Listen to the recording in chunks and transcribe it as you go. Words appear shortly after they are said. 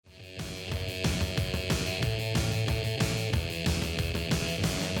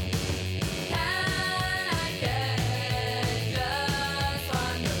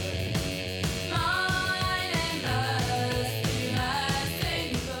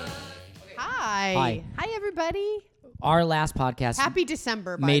Hi. Hi, everybody. Our last podcast Happy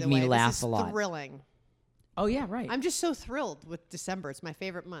December, by made the way. me laugh this is a lot. Thrilling. Oh, yeah, right. I'm just so thrilled with December. It's my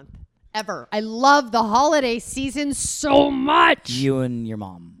favorite month ever. I love the holiday season so much. You and your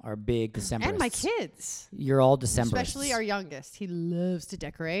mom are big Decemberists. And my kids. You're all Decemberists. Especially our youngest. He loves to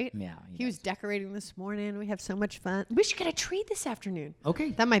decorate. Yeah. He was decorating this morning. We have so much fun. We should get a tree this afternoon.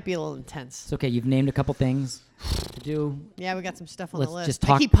 Okay. That might be a little intense. It's okay. You've named a couple things to do. Yeah, we got some stuff on Let's the list. just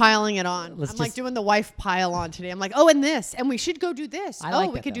talk- I keep piling it on. Let's I'm like just- doing the wife pile on today. I'm like, oh, and this. And we should go do this. I like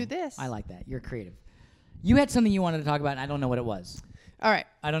we that, could do though. this. I like that. You're creative. You had something you wanted to talk about, and I don't know what it was. All right.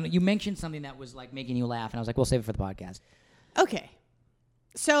 I don't know. You mentioned something that was like making you laugh, and I was like, we'll save it for the podcast. Okay.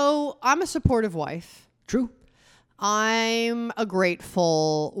 So I'm a supportive wife. True. I'm a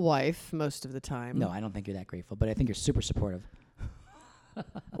grateful wife most of the time. No, I don't think you're that grateful, but I think you're super supportive.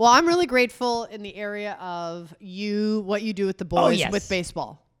 Well, I'm really grateful in the area of what you do with the boys yes. with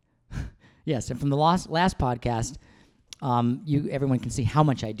baseball. Yes, and from the last podcast, everyone can see how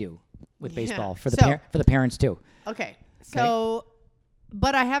much I do with baseball for the for the parents too. Okay. So,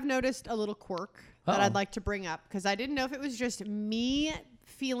 but I have noticed a little quirk that Uh-oh. I'd like to bring up because I didn't know if it was just me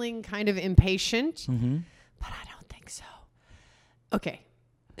feeling kind of impatient, but I don't think so. Okay.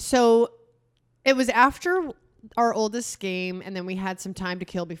 So it was after our oldest game, and then we had some time to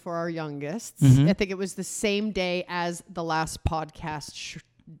kill before our youngest. I think it was the same day as the last podcast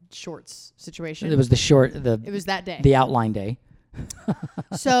shorts situation. It was It was that day. the outline day.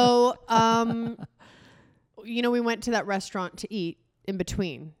 So, we went to that restaurant to eat in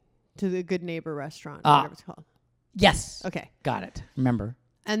between, to the Good Neighbor restaurant, whatever it's called. Yes. Okay. Got it. Remember.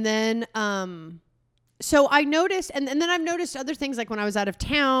 And then, so I noticed, and then I've noticed other things, like when I was out of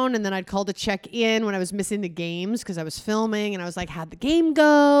town, and then I'd call to check in when I was missing the games because I was filming, and I was like, how'd the game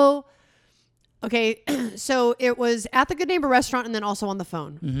go? Okay, so it was at the Good Neighbor restaurant and then also on the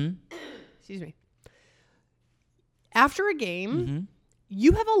phone. Excuse me. After a game,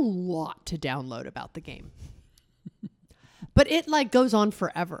 you have a lot to download about the game. But it goes on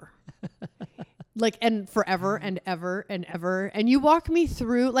forever. And forever and ever and ever. And you walk me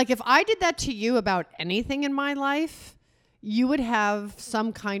through, if I did that to you about anything in my life, you would have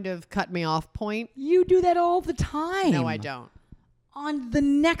some kind of cut me off point. You do that all the time. No, I don't. On the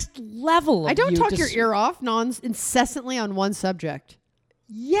next level. I don't talk your ear off incessantly on one subject.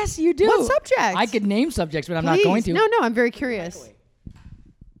 Yes, you do. What subject? I could name subjects, but I'm Please. not going to. No, I'm very curious.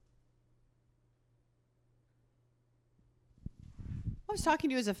 I was talking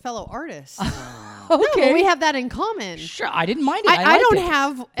to you as a fellow artist. Okay. No, but we have that in common. Sure, I didn't mind it. I don't liked it.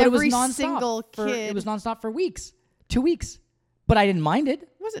 have But it was every nonstop single kid. It was nonstop for weeks. 2 weeks. But I didn't mind it. It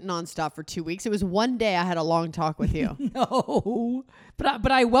wasn't nonstop for 2 weeks. It was one day I had a long talk with you. No. But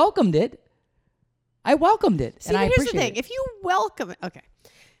I welcomed it. I welcomed it. See, and I here's the appreciate thing. it. If you welcome it, okay.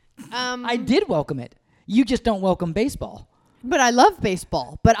 I did welcome it. You just don't welcome baseball. But I love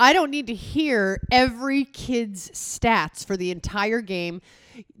baseball. But I don't need to hear every kid's stats for the entire game.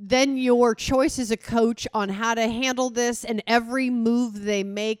 Then your choice as a coach on how to handle this and every move they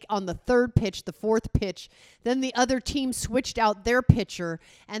make on the third pitch, the fourth pitch. Then the other team switched out their pitcher.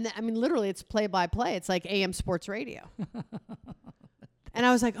 And literally it's play by play. It's like AM sports radio. And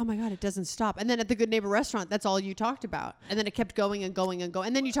I was like, oh my God, it doesn't stop. And then at the Good Neighbor restaurant, that's all you talked about. And then it kept going and going and going.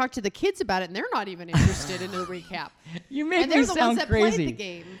 And then you talked to the kids about it, and they're not even interested in the recap. You make And me they're the sound ones that crazy. played the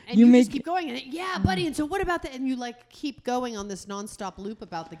game. And you just keep going. And yeah, buddy. And so what about that? And you keep going on this nonstop loop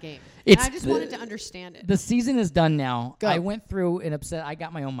about the game. And I just wanted to understand it. The season is done now. Go. I went through I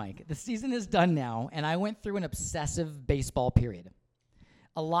got my own mic. The season is done now, and I went through an obsessive baseball period.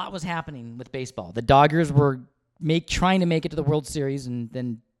 A lot was happening with baseball. The Dodgers were trying to make it to the World Series, and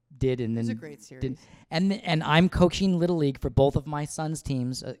then did, and then It was a great series. did. And I'm coaching Little League for both of my sons'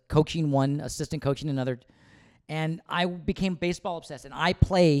 teams, coaching one, assistant coaching another, and I became baseball obsessed. And I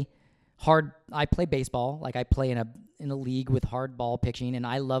play baseball, I play in a league with hard ball pitching, and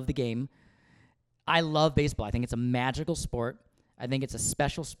I love the game. I love baseball. I think it's a magical sport. I think it's a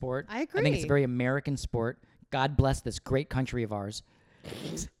special sport. I agree. I think it's a very American sport. God bless this great country of ours.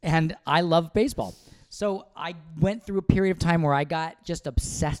 And I love baseball. So I went through a period of time where I got just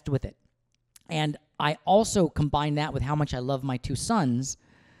obsessed with it. And I also combined that with how much I love my two sons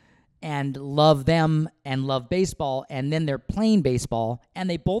and love them and love baseball. And then they're playing baseball, and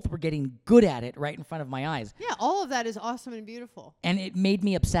they both were getting good at it right in front of my eyes. Yeah, all of that is awesome and beautiful. And it made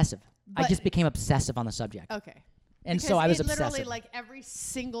me obsessive. I just became obsessive on the subject. Okay. And so I was literally, obsessive. every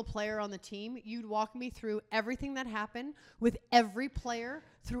single player on the team, you'd walk me through everything that happened with every player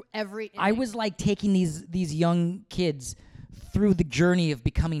through every inning. I was taking these young kids through the journey of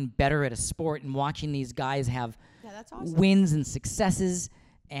becoming better at a sport and watching these guys have that's awesome. wins and successes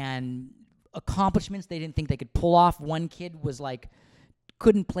and accomplishments they didn't think they could pull off. One kid was like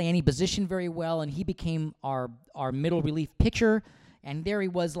couldn't play any position very well, and he became our middle relief pitcher. And there he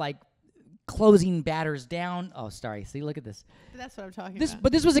was, like closing batters down. Oh, sorry. See, look at this. That's what I'm talking about.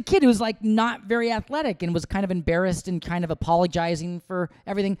 But this was a kid who was like not very athletic and was kind of embarrassed and kind of apologizing for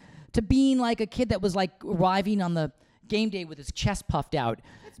everything, to being like a kid that was like arriving on the game day with his chest puffed out.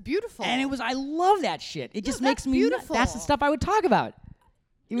 That's beautiful. And I love that shit. It just makes me beautiful. That's the stuff I would talk about.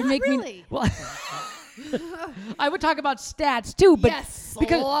 It would Not make really. me well. I would talk about stats too, but yes,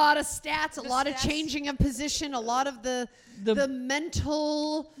 because a lot of stats, a lot of stats- changing of position, a lot of the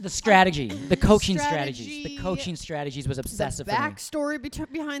mental, the strategy, the coaching strategy, strategies, the coaching strategies was obsessive the for me.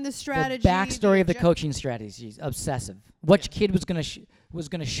 backstory behind the strategy. The backstory of the object- coaching strategies, obsessive. Which kid was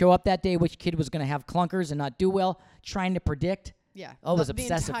gonna show up that day? Which kid was gonna have clunkers and not do well? Trying to predict. Yeah. Oh, it was the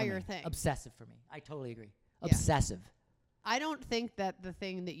obsessive entire for me. thing. Obsessive for me. I totally agree. Yeah. Obsessive. I don't think that the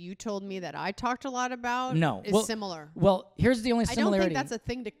thing that you told me that I talked a lot about No. is Well, similar. Well, here's the only I don't similarity. think that's a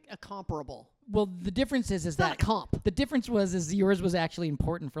thing a comparable. Well, the difference is It's that not a comp. the difference is yours was actually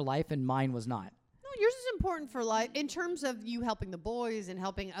important for life and mine was not. No, yours is important for life in terms of you helping the boys and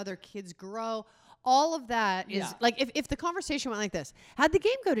helping other kids grow. All of that is Yeah. like if the conversation went like this, how'd the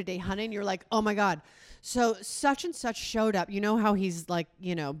game go today, honey? And you're like, oh my God. So such and such showed up. You know how he's like,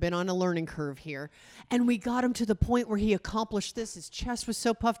 been on a learning curve here. And we got him to the point where he accomplished this. His chest was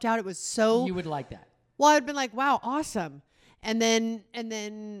so puffed out. It was so You would like that. well, I'd been like, wow, awesome. And then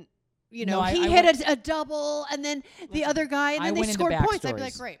No, I he hit a double, and then the other guy, and I then they went into scored points. I'd be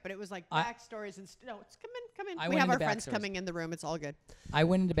like, backstories. great. But it was like I- backstories and no, it's come in. I We went have our into friends backstories. coming in the room. It's all good. I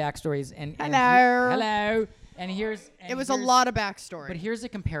went into backstories and Hello. hello. And here's It was a lot of backstory. But here's a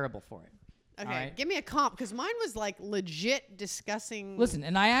comparable for it. Okay, all right. give me a comp because mine was like legit discussing. Listen,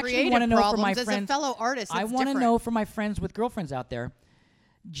 and I actually creative want to know for problems my as friends. a fellow artist. I it's want to different. know for my friends with girlfriends out there.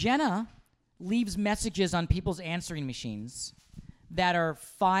 Jenna leaves messages on people's answering machines that are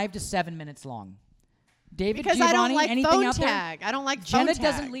 5 to 7 minutes long. David because Giovanni, I don't like anything phone out there? tag. I don't like Jenna phone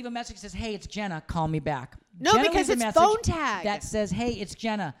doesn't tag. leave a message that says, "Hey, it's Jenna. Call me back." No, Jenna because leaves a it's message phone tag. that says, "Hey, it's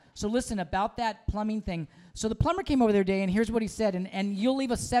Jenna. So listen about that plumbing thing." So the plumber came over the other day, and here's what he said, and you'll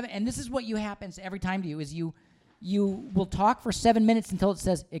leave a 7, and this is what you happens every time to you is you will talk for 7 minutes until it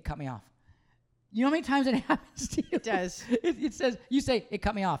says it cut me off. You know how many times it happens to you? It does. It says you say it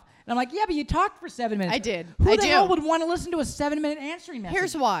cut me off, and I'm like, yeah, but you talked for 7 minutes. I did. Who I the do. hell would want to listen to a 7-minute answering message?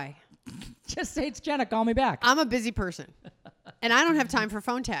 Here's why. Just say it's Jenna. Call me back. I'm a busy person, and I don't have time for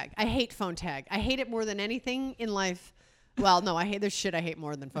phone tag. I hate phone tag. I hate it more than anything in life. Well, no, there's shit I hate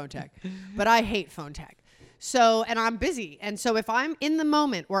more than phone tag, but I hate phone tag. So, and I'm busy. And so if I'm in the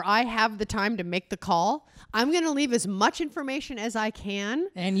moment where I have the time to make the call, I'm going to leave as much information as I can.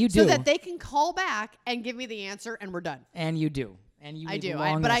 And you so do. that they can call back and give me the answer and we're done. And you do. And you I leave do.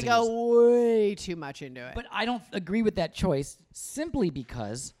 long But I messages. go way too much into it. But I don't agree with that choice simply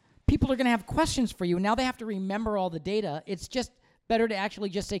because people are going to have questions for you. And now they have to remember all the data. It's just better to actually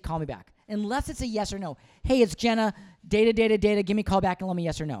just say, call me back. Unless it's a yes or no. Hey, it's Jenna. Data. Give me a call back and let me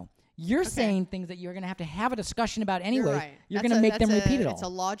yes or no. You're saying things that you're going to have a discussion about anyway. You're right. You're That's going to make them that's repeat it all. It's a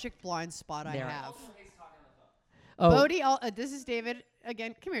logic blind spot I There. have. Oh, Bodie, this is David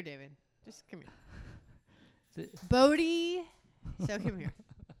again. Come here, David. Just come here. Bodie. So come here.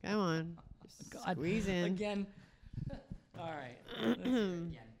 Come on. Just God. squeeze in. Again. All right.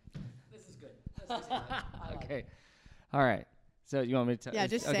 Again. This is good. Okay. All right. So you want me to tell? Yeah,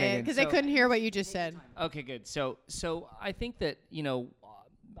 just okay, say it good. because they couldn't hear what you just said. Okay, good. So I think that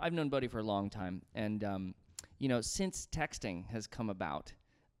I've known Bodie for a long time, and since texting has come about,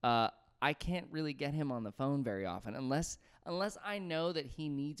 I can't really get him on the phone very often unless I know that he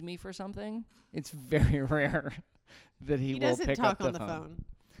needs me for something. It's very rare that he will doesn't pick talk up the on the phone.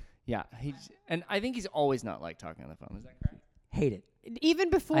 Yeah, and I think he's always not liked talking on the phone. Is that correct? Hate it. Even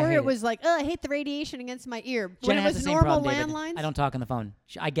before hate it it. was like, oh, I hate the radiation against my ear. When Jenna it has was the same normal problem, David. landlines. I don't talk on the phone.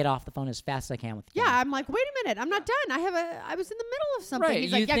 I get off the phone as fast as I can with Yeah, Jenna. I'm like, wait a minute, I'm not done. I was in the middle of something. Right,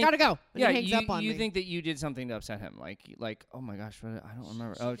 He's you like, yeah, think- gotta go. And Yeah, he hangs up on you me. think that you did something to upset him, like oh my gosh, I don't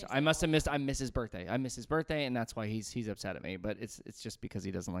remember. Oh, I must have missed. I miss his birthday. I miss his birthday, and that's why he's upset at me. But it's just because he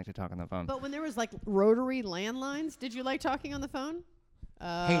doesn't like to talk on the phone. But when there was like rotary landlines, did you like talking on the phone?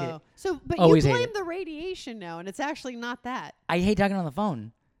 Hate it. So, but Always you hate blame it. the radiation now, and it's actually not that. I hate talking on the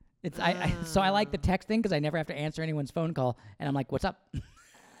phone. It's so I like the text thing because I never have to answer anyone's phone call, and I'm like, "What's up?"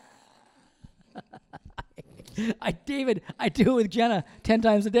 David, I do it with Jenna 10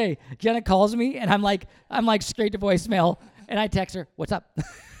 times a day. Jenna calls me, and I'm like straight to voicemail, and I text her, "What's up?"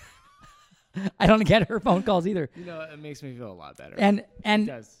 I don't get her phone calls either. You know, it makes me feel a lot better. And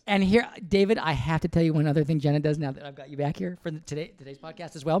does. and here, David, I have to tell you one other thing Jenna does now that I've got you back here for today's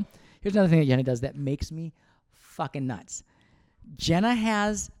podcast as well. Here's another thing that Jenna does that makes me fucking nuts. Jenna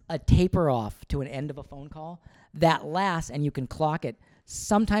has a taper off to an end of a phone call that lasts, and you can clock it,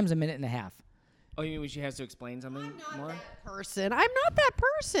 sometimes a minute and a half. Oh, you mean when she has to explain something more? I'm not that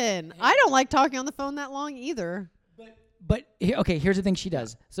person. I don't like talking on the phone that long either. But here's the thing she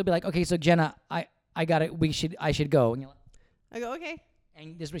does. So be like, okay, so Jenna, I got it. I should go. And you're like, I go, okay.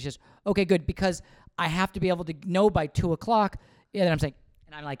 and this was just okay, good, because I have to be able to know by 2:00. Yeah, then I'm saying,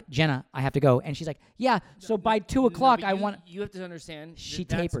 and I'm like, Jenna, I have to go, and she's like, yeah. So by 2:00, I want. You have to understand. She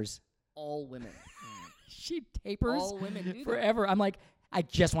that's tapers. All women. She tapers. All women do that. Forever. I'm like, I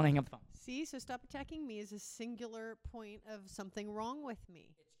just want to hang up the phone. See, so stop attacking me as a singular point of something wrong with me.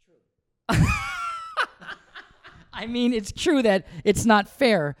 I mean, it's true that it's not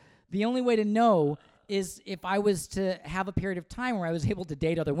fair. The only way to know is if I was to have a period of time where I was able to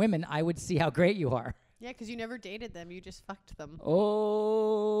date other women, I would see how great you are. Yeah, because you never dated them. You just fucked them.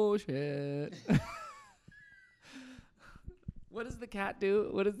 Oh shit! What does the cat do?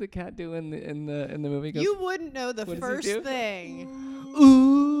 What does the cat do in the movie? He goes, You wouldn't know the What does he first do? thing.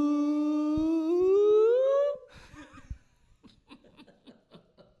 Ooh.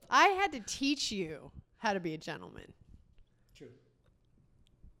 I had to teach you how to be a gentleman.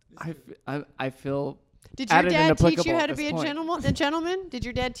 I feel. Did your Added and dad teach applicable you how at to this be a point. gentleman? Did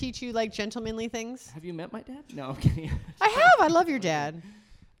your dad teach you like gentlemanly things? Have you met my dad? No, I'm kidding. I have. I love your dad.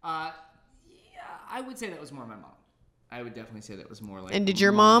 Yeah, I would say that was more my mom. I would definitely say that was more like. And did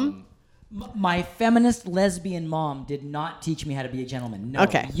your mom? My feminist lesbian mom did not teach me how to be a gentleman. No,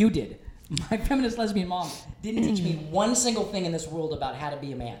 Okay. you did. My feminist lesbian mom didn't teach me one single thing in this world about how to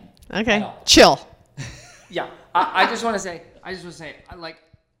be a man. Okay. At all. Chill. Yeah, I just want to say, I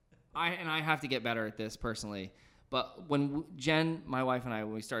have to get better at this personally. But when Jen, my wife, and I,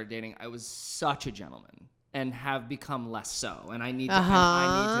 when we started dating, I was such a gentleman and have become less so. And I need to,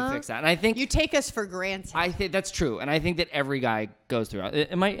 I need to fix that. And I think You take us for granted. I think that's true. And I think that every guy goes through it.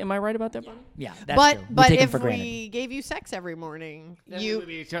 Am I right about that, buddy? Yeah, that's true. We But take 'em if for granted. we gave you sex every morning, Then you it would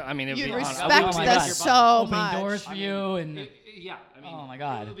be, I mean, it would you'd be respect on, Oh my us God. so Opening much. doors for you and yeah, I mean, Oh my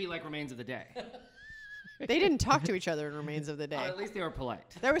God. it would be like Remains of the Day. They didn't talk to each other in Remains of the Day. At least they were polite.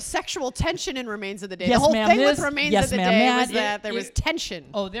 There was sexual tension in Remains of the Day. Yes, the whole ma'am, thing this. with Remains Yes, of the ma'am, Day that. was that there was tension.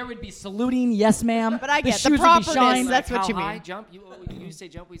 oh, there would be saluting, yes, ma'am. But I get the shoes would be properness, shined. that's what how you high, mean. Jump. You say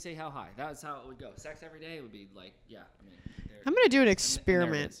jump, we say how high. That's how it would go. Sex every day would be like, yeah. I mean, I'm going to do an there it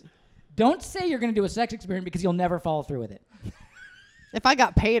experiment. is. Don't say you're going to do a sex experiment because you'll never follow through with it. If I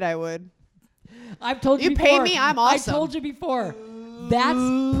got paid, I would. I've told you You before. pay me, I'm awesome. I told you before.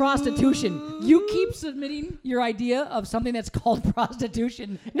 That's prostitution. You keep submitting your idea of something that's called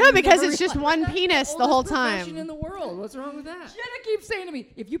prostitution. No, and you because never it's just realize one that's penis the oldest whole profession time. in the world. What's wrong with that? Jenna keeps saying to me,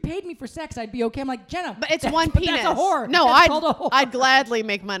 if you paid me for sex, I'd be okay. I'm like, Jenna, But it's that's, one but penis. That's a whore. No, That's called a whore. I'd gladly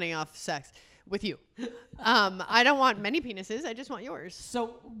make money off sex with you. I don't want many penises. I just want yours.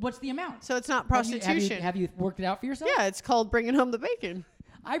 So what's the amount? So it's not Have you- prostitution. Have you worked it out for yourself? Yeah, it's called bringing home the bacon.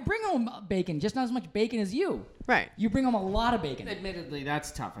 I bring home bacon, just not as much bacon as you. Right. You bring home a lot of bacon. Admittedly, that's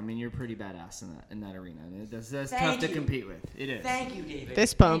tough. I mean, you're pretty badass in that arena. That's Thank tough to you. compete with. It is. Thank you, David.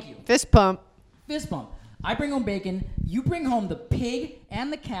 Fist pump. Thank you. Fist pump. Fist bump. I bring home bacon. You bring home the pig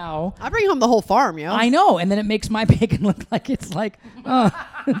and the cow. I bring home the whole farm, yo. I know, and then it makes my bacon look like it's like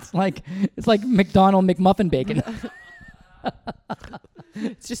it's like McDonald McMuffin bacon.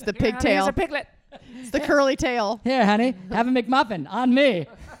 It's just the Here, honey, pigtail. here's a piglet. It's the curly tail. Here, honey, have a McMuffin on me.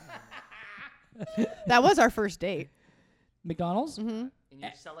 That was our first date. McDonald's. In your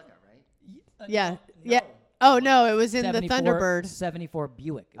Celica, right? Yeah. Yeah. Oh no, it was in the 74 Thunderbird. 74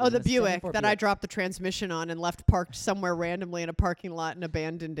 Buick. It Oh, was the in a Buick 74 that I Buick. dropped the transmission on and left parked somewhere randomly in a parking lot and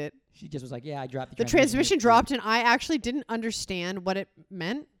abandoned it. She just was like, "Yeah, I dropped The transmission dropped and I actually didn't understand what it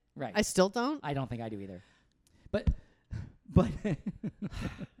meant. Right. I still don't. I don't think I do either. But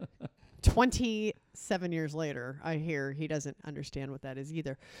 27 years later, I hear he doesn't understand what that is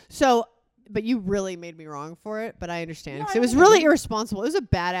either. So, but you really made me wrong for it, but I understand. No, 'Cause I it was don't really think- irresponsible. It was a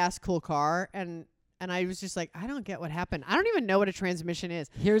badass, cool car. And I was just like, I don't get what happened. I don't even know what a transmission is.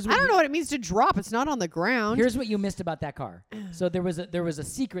 here's what I don't you- know what it means to drop. It's not on the ground. Here's what you missed about that car. So there was a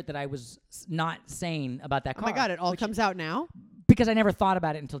secret that I was not saying about that Oh car. my God, it all comes out now. because I never thought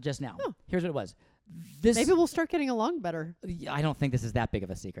about it until just now. Oh. Here's what it was. This Maybe we'll start getting along better. I don't think this is that big of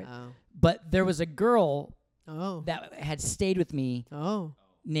a secret. Oh. But there was a girl Oh. that had stayed with me Oh.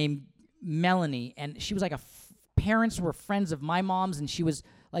 named Melanie, and she was like parents were friends of my mom's, and she was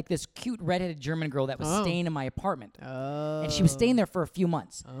like this cute redheaded German girl that was staying in my apartment. Oh. And she was staying there for a few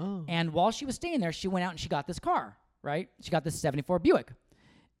months. Oh. And while she was staying there, she went out and she got this car, right? She got this 74 Buick.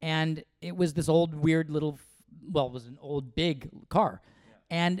 And it was this old, weird little, well, it was an old, big car.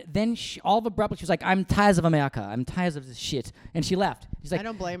 And then all of abruptly, she was like, I'm tired of America. I'm tired of this shit. And she left. She's like, I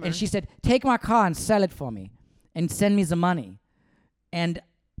don't blame her. And she said, take my car and sell it for me and send me the money. And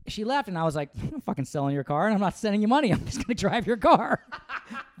she left, and I was like, I'm not fucking selling your car, and I'm not sending you money. I'm just going to drive your car.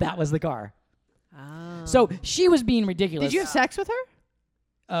 That was the car. Oh. So she was being ridiculous. Did you have sex with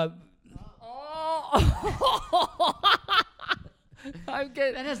her?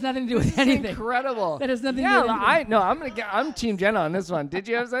 That has nothing to do with This is anything. incredible. That has nothing to do with anything. I'm Team Jenna on this one. Did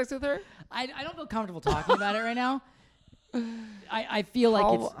you have sex with her? I don't feel comfortable talking about it right now. I feel like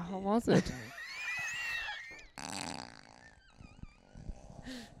How was it?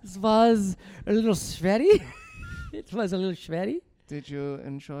 it was a little sweaty. It was a little sweaty. Did you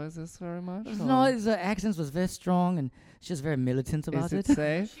enjoy this very much? No, the accent was very strong, and she was very militant about Is it it.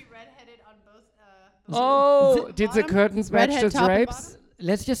 safe? She redheaded on both. Oh, did the bottom? curtains match Redhead the top and drapes?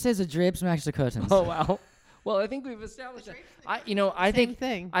 Let's just say the drapes match the curtains. Oh wow. Well, I think we've established that. I Same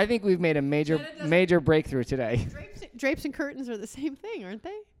thing. I think we've made a major breakthrough today. Drapes and curtains are the same thing, aren't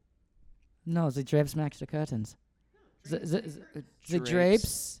they? No, the drapes match the curtains. The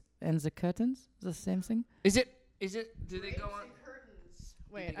drapes and the curtains, the same thing. Is it? Do they go on?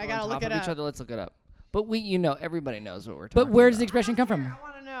 Wait, go I on gotta top look of it each up. other? Let's look it up. But everybody knows what we're talking But where does the about. expression come from? I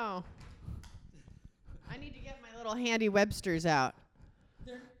want to know. I need to get my little handy Webster's out.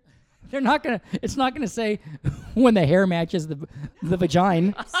 It's not gonna say when the hair matches the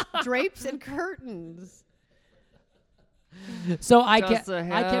vagina. Drapes and curtains. So I Does the I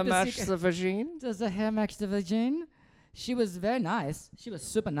hair kept a match secret. the vagina? Does the hair match the vagina? She was very nice. She was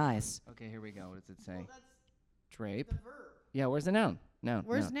super nice. Okay, here we go. What does it say? Drape. Yeah, where's the noun? Noun.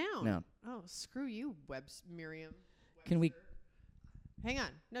 Where's noun? Noun. Oh, screw you, Miriam. Can we? Hang on.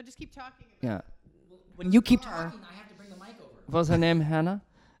 No, just keep talking. About Yeah. When you keep talking, I have to bring the mic over. What's her name? Hannah.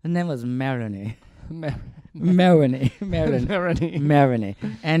 Her name was Maroney. Mar- Maroney. Maroney. Maroney. Maroney.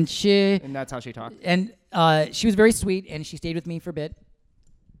 And she And that's how she talked. she was very sweet, and she stayed with me for a bit.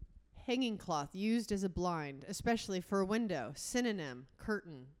 Hanging cloth used as a blind, especially for a window. Synonym: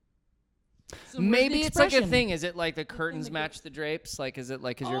 curtain. So where's Maybe the it's like a expression? thing. Is it like the curtains match the drapes? Like, is it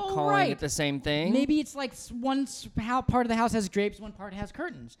like because you're Oh, calling right. it the same thing? Maybe it's like how part of the house has drapes, one part has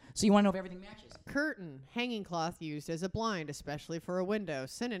curtains. So you want to know if everything matches. Curtain, hanging cloth used as a blind, especially for a window.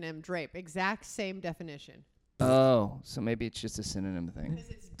 Synonym: drape. Exact same definition. Oh, so maybe it's just a synonym thing. Because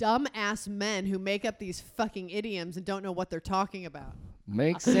it's dumb-ass men who make up these fucking idioms and don't know what they're talking about.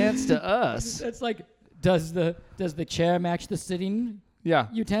 Makes sense to us. It's like, does the chair match the sitting Yeah.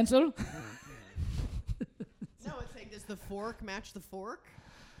 utensil? No, it's like, does the fork match the fork?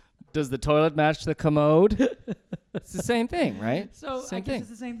 Does the toilet match the commode? It's the same thing, right? So Same I guess thing. it's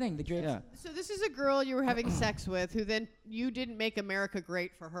the same thing. The drapes. Yeah. So this is a girl you were having sex with who then you didn't make America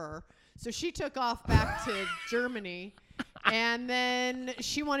great for her. So she took off back to Germany, and then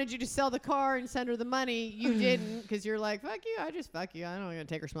she wanted you to sell the car and send her the money. You didn't because you're like, fuck you, I just fuck you. I don't want to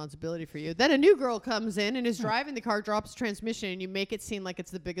take responsibility for you. Then a new girl comes in and is driving the car, drops transmission, and you make it seem like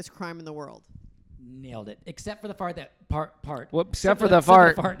it's the biggest crime in the world. Nailed it. Except for the part part. Whoops, except for the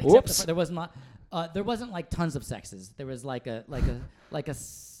fart. Except for the Whoops. fart. There was not. There wasn't like tons of sexes. There was like a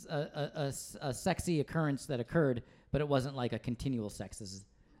sexy occurrence that occurred, but it wasn't like a continual sexes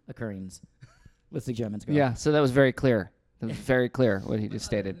occurrings. With the Germans go. Yeah, so that was very clear. That was very clear what he just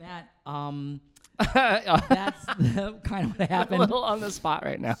stated. That A that's kind of what happened. little on the spot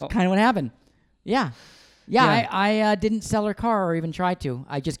right now. Kind of what happened. Yeah. Yeah, Yeah. I didn't sell her car or even try to.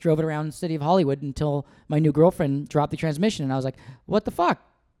 I just drove it around the city of Hollywood until my new girlfriend dropped the transmission, and I was like, what the fuck?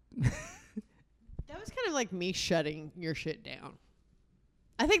 That was kind of like me shutting your shit down.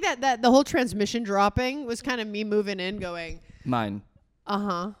 I think that the whole transmission dropping was kind of me moving in going, Mine.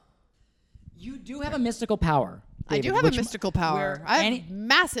 uh-huh. You do have a mystical power. I do David, have a which mystical power. where I any- have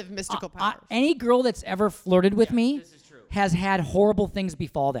massive mystical powers. any girl that's ever flirted with me has had horrible things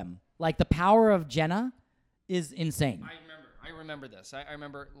befall them. Like the power of Jenna is insane. I remember this. I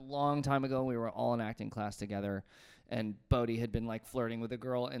remember a long time ago we were all in acting class together, and Bodhi had been like flirting with a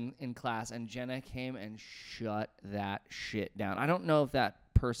girl in class, and Jenna came and shut that shit down. I don't know if that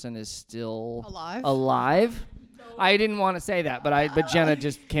person is still Alive? I didn't want to say that, but Jenna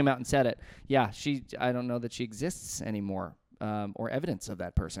just came out and said it. Yeah, I don't know that she exists anymore, or evidence of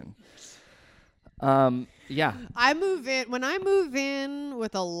that person. Yeah. When I move in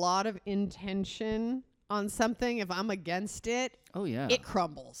with a lot of intention on something, if I'm against it, Oh yeah. it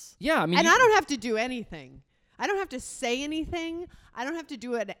crumbles. Yeah, I mean, And I don't have to do anything. I don't have to say anything. I don't have to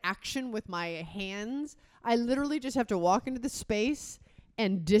do an action with my hands. I literally just have to walk into the space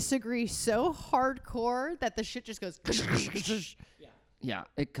and disagree so hardcore that the shit just goes. Yeah,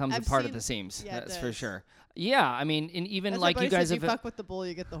 it comes I've apart at seen- the seams. yeah, it That's for does. sure. Yeah, I mean, and even As like my you buddy guys says, have. you fuck with the bull,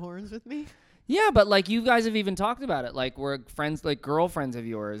 you get the horns with me. Yeah, but like you guys have even talked about it. Like where friends, like girlfriends of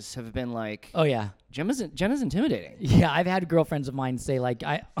yours, have been like, Oh yeah. Jenna's intimidating. Yeah, I've had girlfriends of mine say like,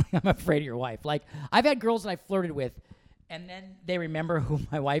 I'm afraid of your wife. Like I've had girls that I flirted with, and then they remember who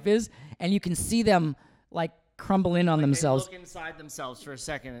my wife is, and you can see them like crumble in on themselves. They look inside themselves for a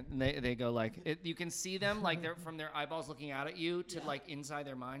second, and they go like, you can see them like they're from their eyeballs looking out at you to like inside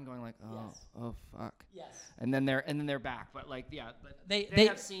their mind going like, oh fuck. Yes. And then they're back, but like but They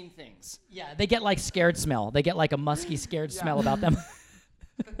have seen things. Yeah, they get like scared smell. They get like a musky scared smell about them.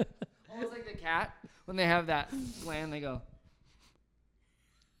 Almost like the cat when they have that gland, they go.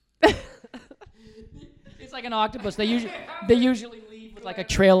 It's like an octopus. They usually leave with like a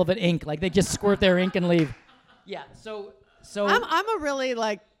trail of an ink. Like they just squirt their ink and leave. Yeah. So I'm a really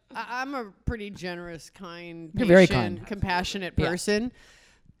like I'm a pretty generous, kind, You're very patient, kind. compassionate Yeah. person.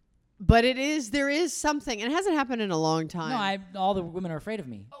 But there is something, and it hasn't happened in a long time. no, all the women are afraid of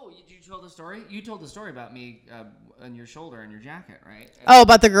me. Oh, you told the story? You told the story about me on your shoulder and your jacket, right? Oh,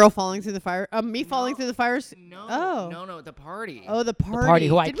 about the girl falling through the fire. Me falling through the fires. No. Oh. No, at the party. Oh, the party. The party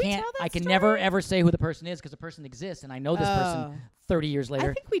who Did we tell that I can story? never ever say who the person is because the person exists and I know this Oh. person 30 years I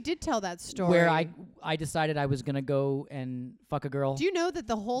later. think we did tell that story. Where I decided I was gonna go and fuck a girl. Do you know that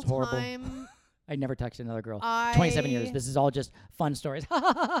the whole horrible. time I never texted another girl. I- 27 years. This is all just fun stories.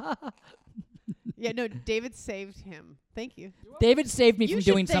 Yeah, no, David saved him. Thank you. David saved me You from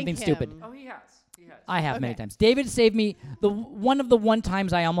should doing thank something stupid. him. Oh, he has. I have many Okay. times. David saved me. One of the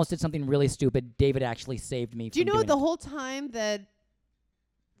times I almost did something really stupid, David actually saved me. Do you from know doing the it. whole time that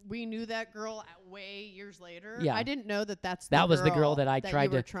we knew that girl way years later? Yeah. I didn't know that that's That was the girl that I you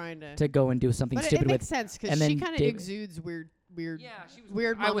tried were to- trying to go and do something But stupid it with? makes sense because and she then kind of David- exudes weird, Yeah, she was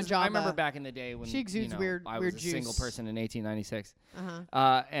weird mama I remember back in the day when She exudes weird- I weird was a single juice. person in 1896.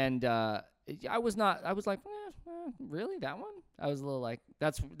 Uh-huh. And I was like, really that one? I was a little like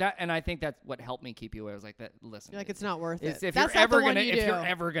that, and I think that's what helped me keep you away. I was like, that. Listen, You're like, it's not worth it. if That's you're not the ever one gonna you if do. you're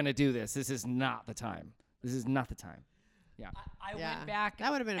ever gonna do this, this is not the time. This is not the time. Yeah. I Yeah. went back That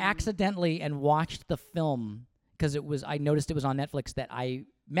would have been accidentally and watched the film because I noticed it was on Netflix that I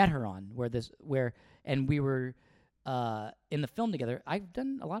met her on and we were in the film together. I've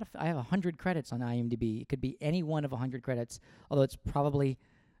done a lot of. I have 100 credits on IMDb. It could be any one of 100 credits, although it's probably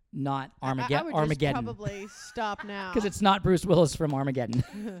not I would Armageddon. just probably stop now. Because it's not Bruce Willis from Armageddon.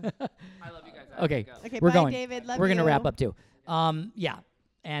 I love you guys. I have Okay. to go. Okay, We're bye, going. David. Love We're gonna you. wrap up too. Yeah.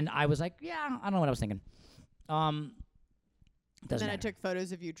 And I was like, yeah, I don't know what I was thinking. And Doesn't then I matter. took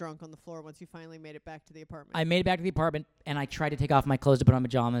photos of you drunk on the floor once you finally made it back to the apartment. I made it back to the apartment and I tried to take off my clothes to put on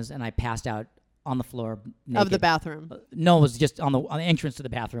pajamas and I passed out on the floor naked. of the bathroom. No, it was just on the entrance to the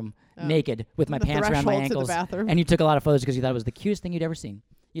bathroom, Oh. naked with my The pants around my threshold to the ankles. bathroom. And you took a lot of photos because you thought it was the cutest thing you'd ever seen.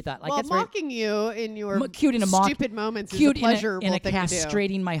 You thought, like, Well, that's very mocking you in your cute in a mock- stupid moments cute is a pleasurable in a thing to do.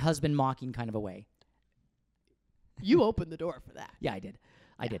 castrating my husband mocking kind of a way. You opened the door for that. Yeah, I did.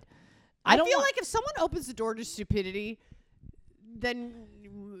 I did. I don't feel want- like if someone opens the door to stupidity, then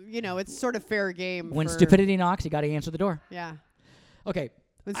it's sort of fair game. when for, stupidity knocks, you got to answer the door. Yeah. Okay.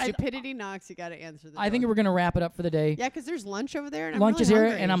 When I- stupidity knocks, you got to answer the door. I think we're going to wrap it up for the day. Yeah, because there's lunch over there, and Lunch I'm is really here,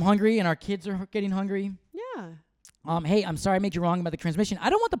 hungry. and I'm hungry, and our kids are getting hungry. Yeah. Hey, I'm sorry I made you wrong about the transmission.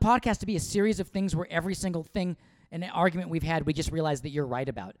 I don't want the podcast to be a series of things where every single thing and argument we've had, we just realize that you're right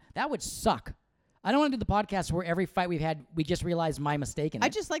about. That would suck. I don't want to do the podcast where every fight we've had, we just realize my mistake in it. I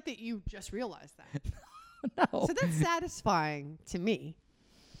just like that you just realized that. no. So that's satisfying to me.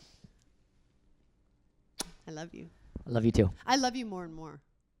 I love you. I love you too. I love you more and more.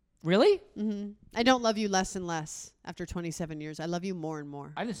 Really? Mm-hmm. I don't love you less and less after 27 years. I love you more and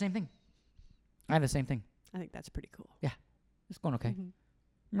more. I have the same thing. I have the same thing. I think that's pretty cool. It's going okay. Mhm.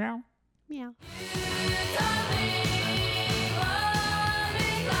 Meow. Meow. Don't leave, oh.